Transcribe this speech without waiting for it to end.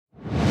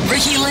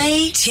Ricky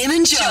Lee, Tim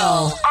and Joel.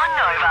 On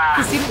Nova.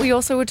 Because we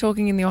also were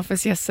talking in the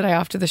office yesterday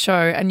after the show,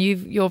 and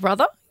your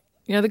brother,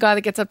 you know the guy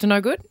that gets up to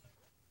no good?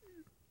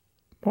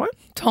 What?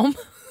 Tom?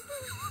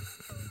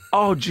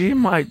 Oh, Jim,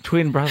 my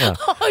twin brother.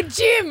 Oh,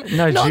 Jim.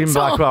 No, not Jim Tom.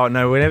 Blackwell.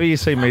 No, whenever you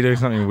see me do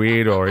something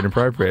weird or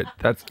inappropriate,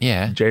 that's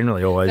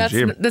generally always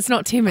Jim. That's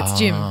not Tim, it's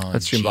Jim.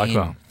 That's Jim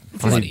Blackwell.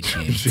 Bloody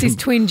Jim. It's his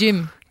twin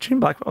Jim. Jim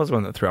Blackwell was the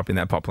one that threw up in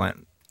that pot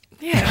plant.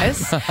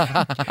 Yes.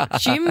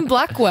 Jim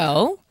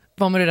Blackwell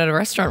vomited at a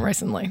restaurant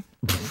recently.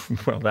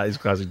 Well, that is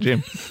classic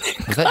Jim.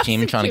 Was that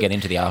Jim trying to get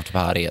into the after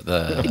party at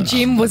the...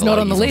 Jim was not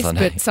on the list,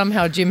 Sunday? but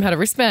somehow Jim had a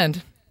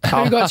wristband.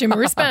 Who got Jim a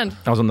wristband?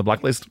 I was on the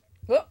blacklist.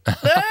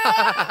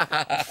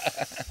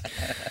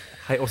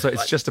 Hey, also,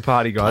 it's just a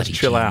party, guys. Bloody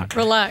Chill Jim. out.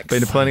 Relax.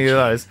 Been to plenty of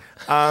those.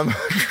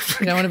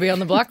 You don't want to be on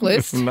the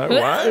blacklist. No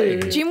way.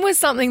 Jim was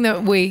something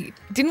that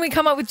didn't we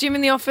come up with Jim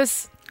in the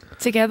office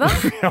together?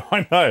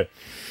 I know.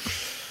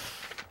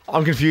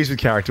 I'm confused with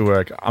character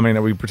work. I mean,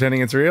 are we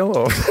pretending it's real?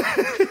 Or?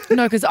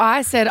 No, because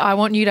I said I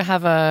want you to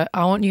have a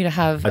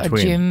twin.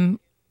 Jim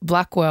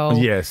Blackwell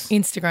Yes.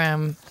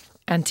 Instagram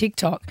and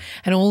TikTok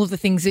and all of the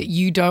things that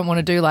you don't want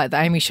to do, like the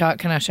Amy Shark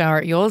Can I Shower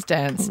at Yours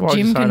dance. Well,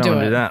 Jim can do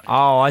it. that.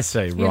 Oh, I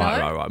see. You know?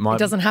 Right. It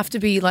doesn't have to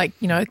be like,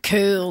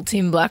 cool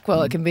Tim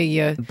Blackwell. It can be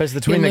your, But it's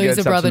the twin that your gets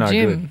loser up brother to no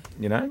Jim.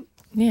 good, you know?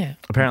 Yeah.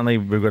 Apparently,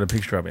 we've got a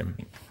picture of him.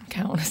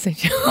 Can't want to see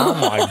Jim. Oh,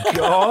 my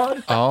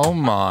God. Oh,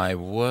 my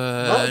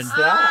word. What's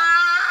that?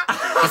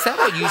 Is that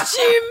what you...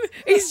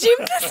 Is Jim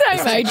the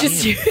same age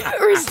as you?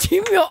 Or is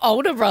Jim your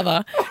older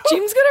brother?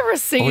 Jim's got a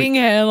receding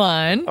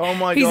hairline. Oh,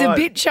 my He's God. a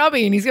bit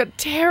chubby and he's got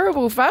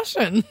terrible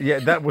fashion. Yeah,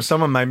 that was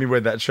someone made me wear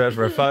that shirt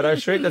for a photo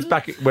shoot. That's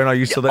back when I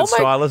used to let Oh my-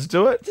 stylists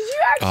do it. Did you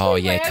actually Oh,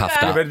 yeah, wear cuffed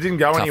that? up. But it didn't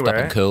go Cuffed up anywhere.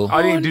 and cool.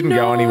 I didn't no.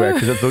 go anywhere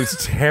because it looks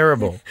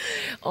terrible.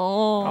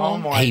 Oh,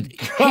 my He-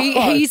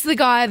 God. he's the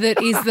guy that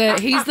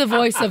he's the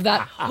voice of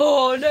that.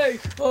 Oh no!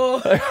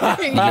 Oh,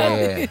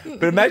 Yeah.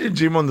 But imagine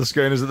Jim on the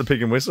schooners at the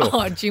Pick and Whistle.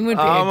 Oh, Jim would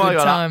be Oh a my good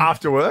God, time.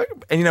 after work.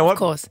 And you know what? Of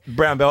course.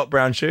 Brown belt,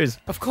 brown shoes.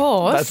 Of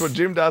course, That's what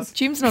Jim does.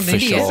 Jim's not an For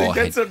idiot. sure. He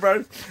gets it,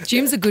 bro.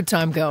 Jim's a good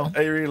time girl.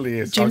 He really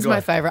is. Jim's Oh, my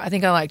God. favourite. I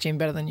think I like Jim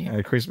better than you.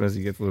 At Christmas,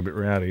 he gets a little bit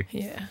rowdy.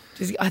 Yeah,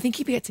 I think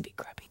he gets a bit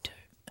grubby too.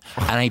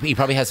 And he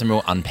probably has some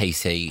real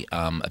un-PC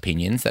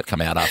opinions that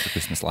come out after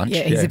Christmas lunch.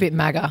 Yeah, he's Yeah. a bit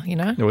MAGA, you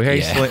know. Well,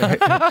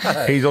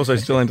 he's also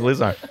still into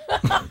Lizzo.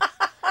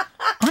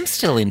 I'm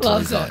still into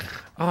Loves Lizzo. it.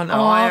 Oh,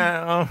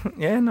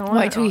 no.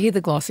 Wait till you hear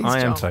the glossies. I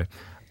am Joel. too.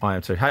 I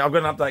am too. Hey, I've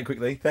got an update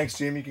quickly. Thanks,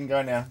 Jim. You can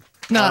go now.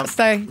 No,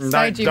 stay,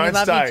 No, Jim. We don't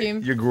love stay. you,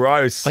 Jim. You're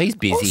gross. Well, he's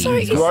busy. Also,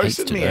 He's he's got heaps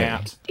grossing to me do.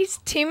 out. Is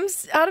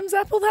Tim's Adam's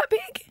apple that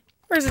big?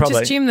 Or is it Probably.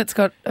 just Jim that's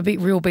got a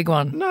real big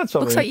one? No, it's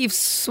Looks probably- like you've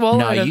swallowed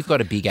No, a you've got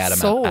a big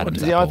Adam's sword. apple.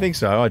 Yeah, I think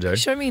so. I do.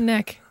 Show me your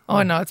neck.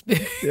 Oh, no, it's big.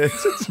 Yeah,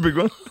 it's a big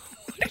one.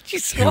 Why did you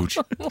swallow?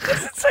 Why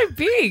is it so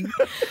big?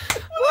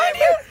 Why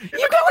do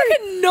you've got like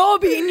a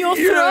knob in your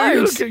You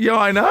throat. look, yeah,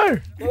 I know.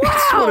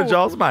 It's one of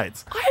Joel's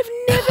mates. I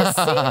have never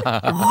seen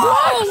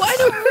Whoa, and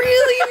it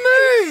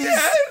really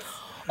moves.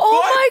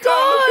 Oh Don't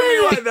look my at me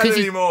God. like that Because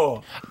he-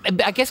 anymore.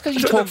 I guess because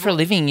you talk for a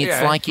living, it's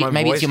Yeah, like my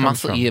maybe voice it's your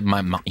comes muscle.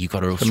 from. You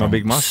got a real my strong,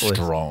 big muscle is.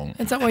 strong.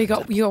 Is that why you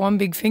got one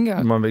big finger?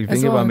 One big As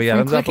finger, well, one big from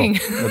Adam's apple.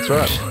 clicking. That's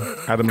right.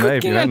 Adam and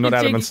Eve, Clicking you know, on not your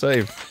Adam jig. and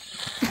Steve.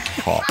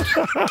 Hot.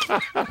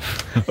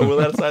 Are we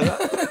allowed to say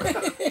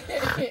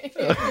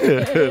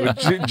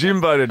that?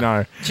 Jim voted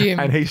no. Jim.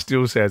 And he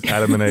still says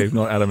Adam and Eve,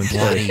 not Adam and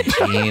Bloody Steve.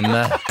 Jim.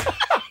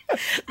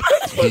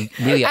 He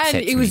really upsets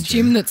And it was me,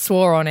 Jim that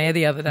swore on air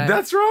the other day.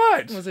 That's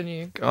right. wasn't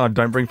you? God,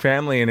 don't bring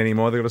family in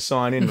anymore. They've got to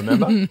sign in,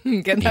 remember?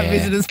 Get that Yeah.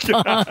 visitor's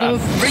pass.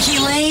 Ricky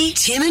Lee,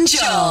 Tim and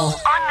Joel.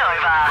 On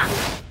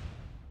Nova.